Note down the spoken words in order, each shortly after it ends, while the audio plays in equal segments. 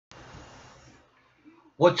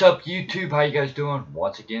What's up, YouTube? How you guys doing?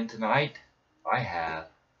 Once again tonight, I have a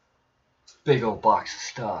big old box of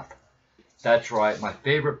stuff. That's right, my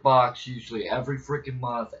favorite box usually every freaking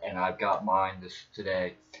month, and I've got mine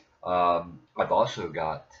today. I've also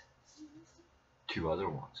got two other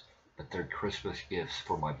ones, but they're Christmas gifts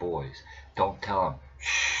for my boys. Don't tell them.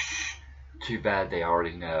 Shh. Too bad they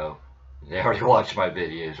already know. They already watched my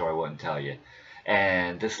videos, or I wouldn't tell you.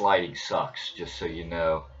 And this lighting sucks, just so you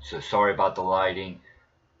know. So sorry about the lighting.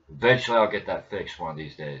 Eventually I'll get that fixed one of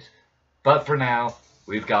these days. But for now,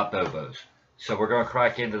 we've got BoBoS. So we're going to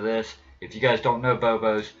crack into this. If you guys don't know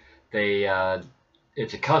BoBoS,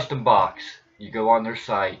 it's a custom box. You go on their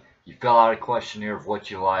site, you fill out a questionnaire of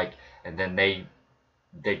what you like, and then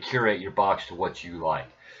they curate your box to what you like.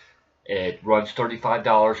 It runs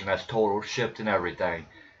 $35, and that's total shipped and everything.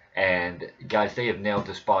 And guys, they have nailed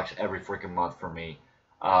this box every freaking month for me.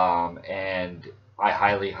 And I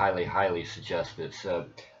highly, highly, highly suggest it. So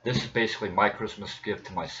this is basically my Christmas gift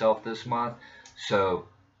to myself this month. So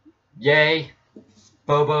yay,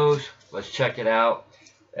 BoBoS. Let's check it out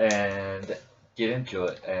and get into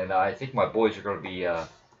it. And I think my boys are going to be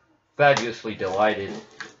fabulously delighted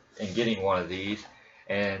in getting one of these.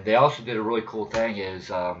 And they also did a really cool thing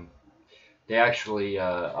is they actually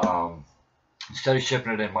instead of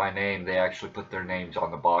shipping it in my name, they actually put their names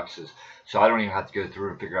on the boxes. So I don't even have to go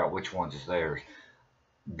through and figure out which ones is theirs.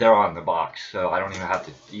 They're on the box, so I don't even have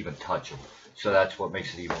to even touch them. So that's what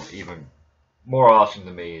makes it even more awesome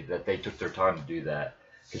to me, that they took their time to do that.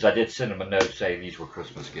 Because I did send them a note saying these were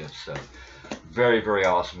Christmas gifts. So very, very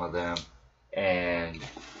awesome of them. And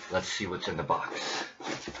let's see what's in the box.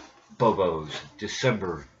 BoBoS,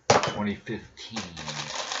 December 2015.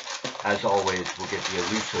 As always, we'll get the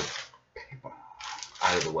elusive paper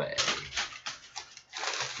out of the way.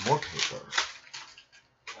 More paper.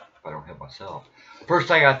 If I don't hit myself. First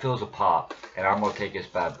thing I feel is a pop, and I'm going to take this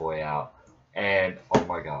bad boy out. And, oh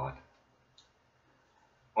my god.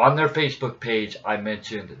 On their Facebook page, I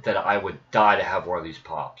mentioned that I would die to have one of these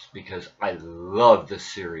pops, because I love this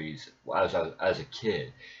series as a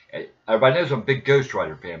kid. Everybody knows I'm a big Ghost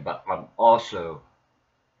Rider fan, but I'm also,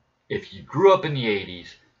 if you grew up in the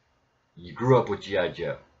 80s, you grew up with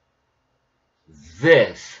G.I.Joe.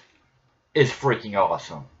 This is freaking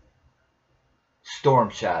awesome.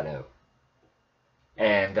 Storm Shadow.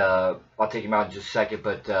 And I'll take him out in just a second,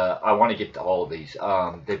 but I want to get to all of these.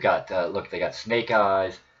 They've got, look, they got Snake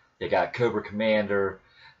Eyes, they got Cobra Commander,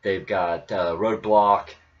 they've got Roadblock,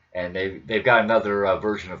 and they've got another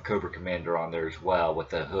version of Cobra Commander on there as well with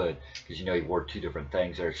the hood, because you know he wore two different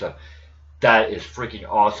things there. So that is freaking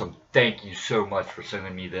awesome. Thank you so much for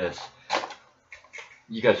sending me this.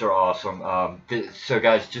 You guys are awesome. So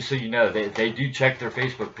guys, just so you know, they do check their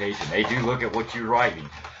Facebook page, and they do look at what you're writing.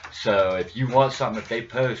 So if you want something that they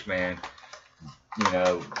post, man, you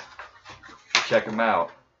know, check them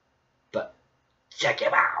out. But check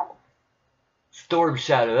him out. Storm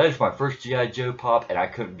Shadow. That is my first G.I. Joe pop, and I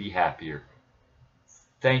couldn't be happier.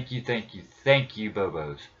 Thank you, thank you, thank you,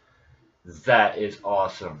 BoBoS. That is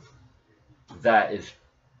awesome. That is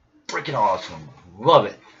freaking awesome. Love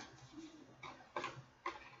it.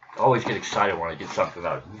 I always get excited when I get something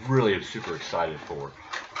that I really am super excited for,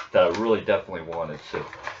 that I really definitely wanted. So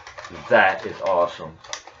that is awesome.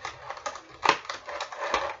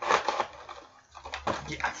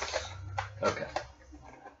 Yes. Okay.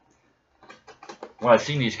 When I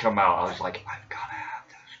seen these come out, I was like, I've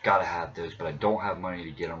gotta have those, but I don't have money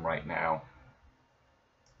to get them right now.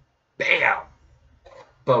 Bam!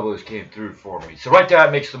 BoBoS came through for me. So right there,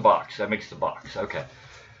 that makes the box. That makes the box. Okay.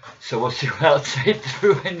 So we'll see what else they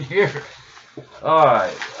threw in here.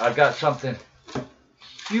 Alright, I've got something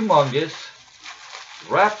humongous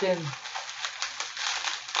wrapped in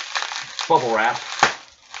bubble wrap.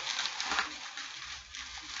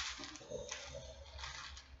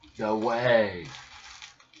 No way.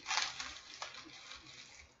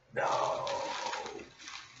 No.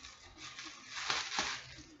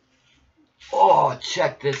 Oh,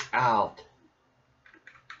 check this out.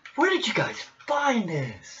 Where did you guys find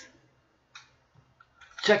this?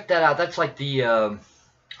 Check that out. That's like the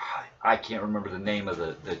I can't remember the name of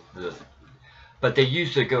the but they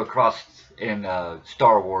used to go across in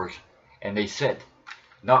Star Wars, and they sent,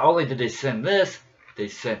 not only did they send this, they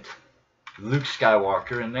sent Luke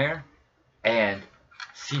Skywalker in there and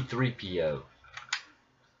C-3PO.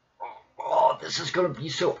 Oh, this is going to be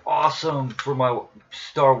so awesome for my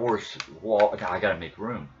Star Wars wall. Now I got to make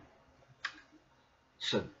room.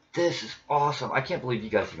 So this is awesome. I can't believe you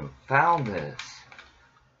guys even found this.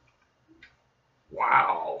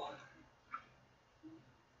 Wow.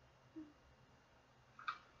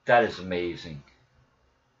 That is amazing.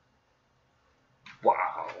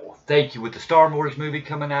 Wow. thank you. With the Star Wars movie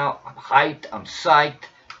coming out, I'm hyped. I'm psyched.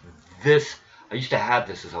 This, I used to have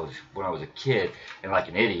this when I was a kid, and like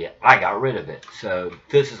an idiot, I got rid of it. So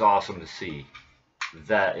this is awesome to see.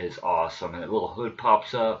 That is awesome. And the little hood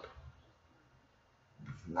pops up.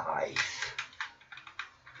 Nice.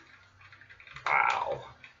 Wow.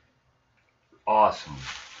 Awesome.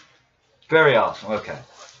 Very awesome. Okay.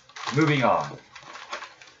 Moving on.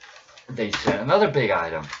 They sent another big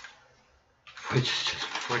item, which is just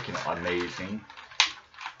freaking amazing.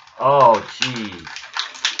 Oh, gee.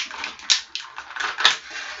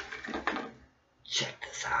 Check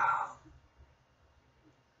this out.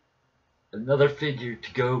 Another figure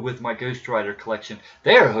to go with my Ghost Rider collection.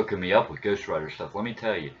 They are hooking me up with Ghost Rider stuff, let me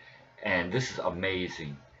tell you. And this is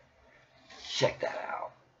amazing. Check that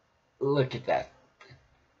out. Look at that.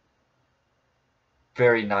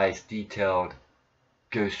 Very nice, detailed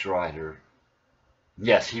Ghost Rider.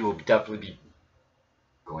 Yes, he will definitely be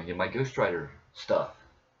going in my Ghost Rider stuff.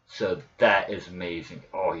 So that is amazing.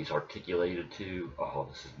 Oh, he's articulated too. Oh,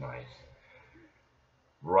 this is nice.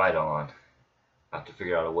 Right on. I have to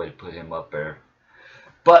figure out a way to put him up there.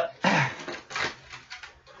 But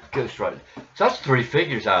Ghost Rider. So that's 3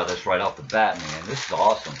 figures out of this right off the bat, man. This is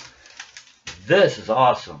awesome. This is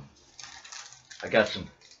awesome. I got some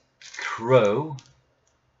Crow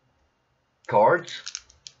cards.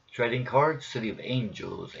 Trading cards. City of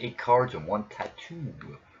Angels. 8 cards and 1 tattoo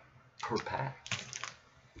per pack.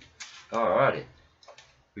 Alrighty.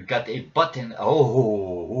 We've got a button.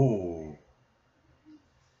 Oh.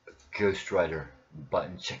 Ghost Rider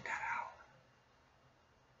button. Check that out.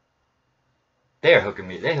 They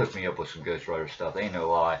hooked me up with some Ghost Rider stuff. Ain't no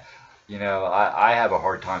lie. You know, I have a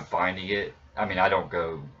hard time finding it. I mean, I don't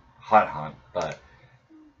go hunt, but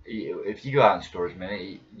if you go out in stores,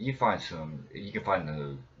 man, you can find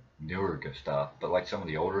the newer good stuff, but like some of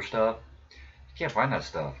the older stuff, you can't find that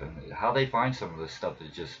stuff. And how they find some of this stuff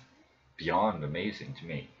is just beyond amazing to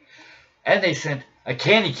me. And they sent a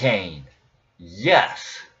candy cane.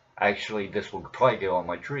 Yes. Actually, this will probably go on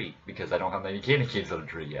my tree because I don't have any candy canes on the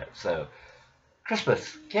tree yet. So,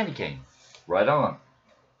 Christmas candy cane. Right on.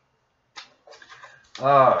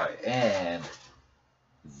 Alright, and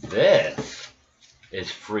this is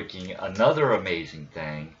freaking another amazing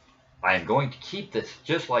thing. I am going to keep this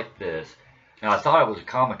just like this. Now, I thought it was a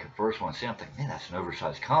comic at first when I see it. I'm thinking, man, that's an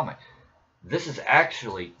oversized comic. This is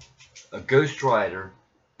actually a Ghost Rider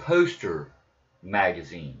poster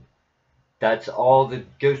magazine. That's all the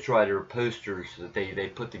Ghost Rider posters that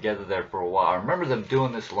they put together there for a while. I remember them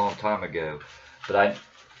doing this a long time ago, but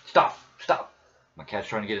stop. My cat's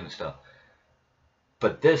trying to get in the stuff.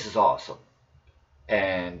 But this is awesome.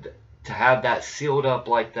 And to have that sealed up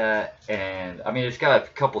like that, and I mean, it's got a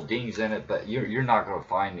couple dings in it, but you're not going to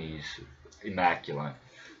find these immaculate.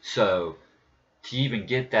 So to even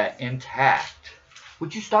get that intact,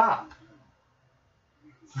 would you stop?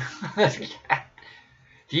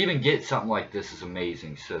 To even get something like this is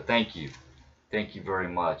amazing. So thank you very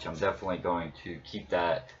much. I'm definitely going to keep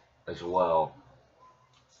that as well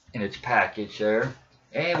in its package there.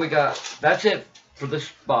 And we got, that's it for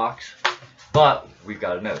this box, but we've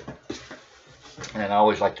got a note. And I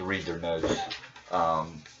always like to read their notes.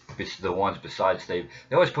 The ones besides they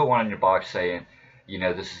always put one in your box saying, you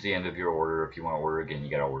know, this is the end of your order. If you want to order again, you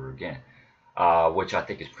got to order again. Which I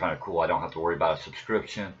think is kind of cool. I don't have to worry about a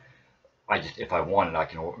subscription. If I want it, I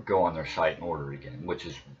can go on their site and order it again, which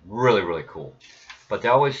is really, really cool. But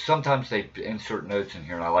sometimes they insert notes in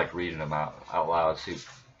here, and I like reading them out loud,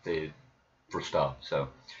 for stuff. So,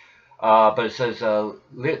 but it says,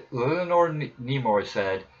 Lenore Nimoy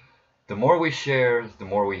said, the more we share, the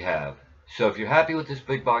more we have. So if you're happy with this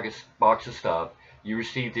big box of stuff you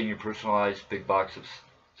received in your personalized big box of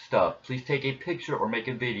stuff, please take a picture or make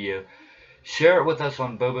a video. Share it with us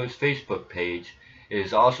on BoBoS Facebook page. It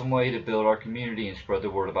is an awesome way to build our community and spread the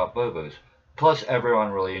word about BoBoS. Plus,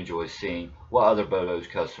 everyone really enjoys seeing what other BoBoS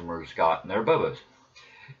customers got in their BoBoS.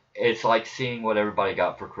 It's like seeing what everybody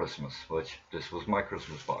got for Christmas, which this was my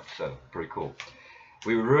Christmas box, so pretty cool.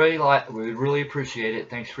 We would really appreciate it.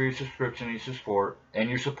 Thanks for your subscription and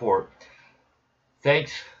your support.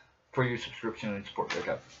 Thanks for your subscription and support.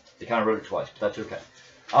 Okay, they kind of wrote it twice, but that's okay.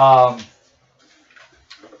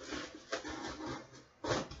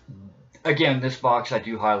 Again, this box, I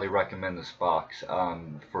do highly recommend this box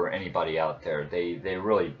for anybody out there. They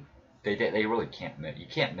really can't miss. You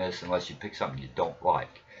can't miss unless you pick something you don't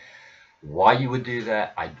like. Why you would do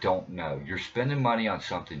that, I don't know. You're spending money on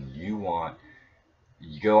something you want.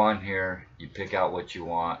 You go on here, you pick out what you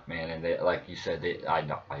want, man. And like you said, I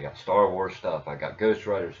got Star Wars stuff, I got Ghost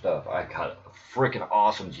Rider stuff, I got a freaking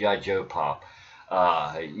awesome G.I.Joe pop.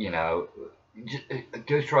 You know,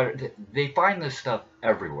 Ghost Rider, they find this stuff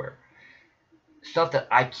everywhere. Stuff that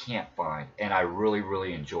I can't find, and I really,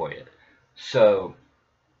 really enjoy it. So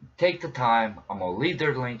take the time. I'm gonna leave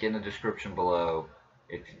their link in the description below.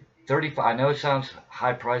 It's 35. I know it sounds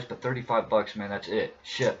high price, but 35 bucks, man. That's it.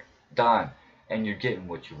 Shipped, done, and you're getting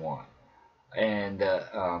what you want. And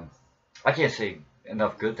I can't say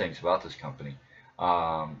enough good things about this company.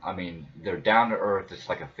 I mean, they're down to earth. It's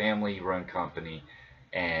like a family-run company,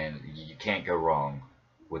 and you can't go wrong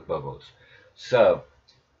with BoBoS. So,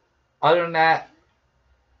 other than that,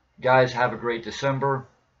 guys, have a great December.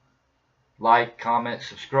 Like, comment,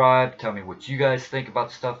 subscribe. Tell me what you guys think about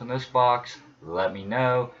the stuff in this box. Let me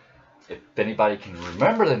know. If anybody can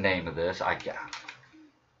remember the name of this,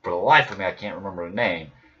 for the life of me, I can't remember the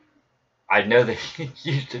name. I know they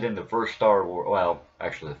used it in the first Star Wars, well,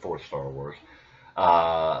 actually the fourth Star Wars,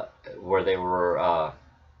 where they were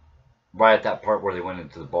right at that part where they went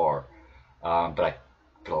into the bar. But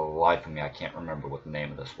for the life of me, I can't remember what the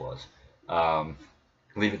name of this was.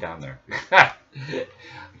 Leave it down there.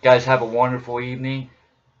 Guys, have a wonderful evening.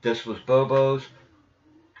 This was BoBoS.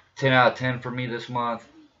 10 out of 10 for me this month.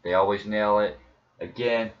 They always nail it.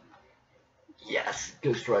 Again, yes,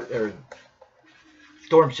 Ghost Rider,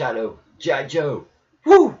 Storm Shadow, G.I.Joe.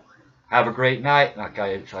 Woo! Have a great night.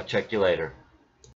 I'll check you later.